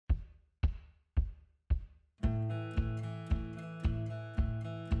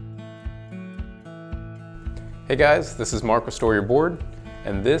Hey guys, this is Mark with StoreYourBoard,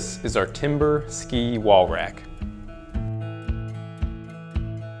 and this is our timber ski wall rack.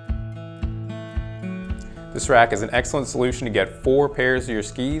 This rack is an excellent solution to get 4 pairs of your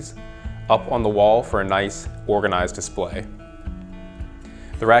skis up on the wall for a nice organized display.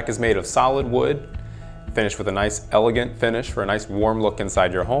 The rack is made of solid wood, finished with a nice elegant finish for a nice warm look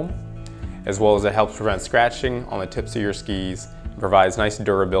inside your home, as well as it helps prevent scratching on the tips of your skis and provides nice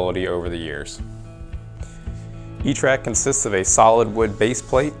durability over the years. Each rack consists of a solid wood base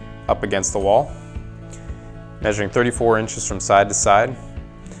plate up against the wall, measuring 34 inches from side to side.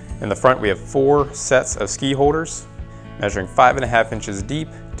 In the front we have 4 sets of ski holders, measuring 5.5 inches deep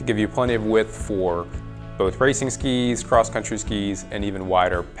to give you plenty of width for both racing skis, cross-country skis, and even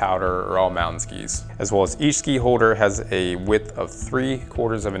wider powder or all-mountain skis. As well as each ski holder has a width of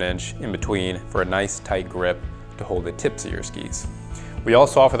 3/4 of an inch in between for a nice tight grip to hold the tips of your skis. We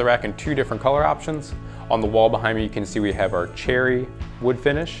also offer the rack in 2 different color options. On the wall behind me you can see we have our cherry wood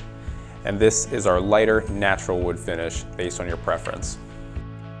finish, and this is our lighter natural wood finish based on your preference.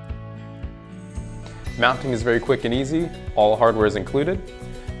 Mounting is very quick and easy. All hardware is included.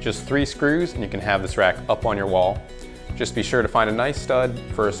 Just 3 screws and you can have this rack up on your wall. Just be sure to find a nice stud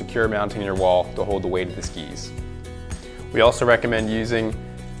for a secure mounting in your wall to hold the weight of the skis. We also recommend using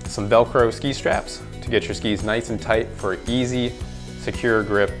some Velcro ski straps to get your skis nice and tight for an easy, secure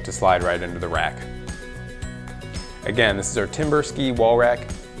grip to slide right into the rack. Again, this is our timber ski wall rack.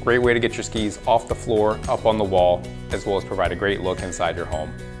 Great way to get your skis off the floor, up on the wall, as well as provide a great look inside your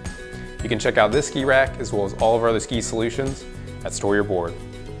home. You can check out this ski rack as well as all of our other ski solutions at StoreYourBoard.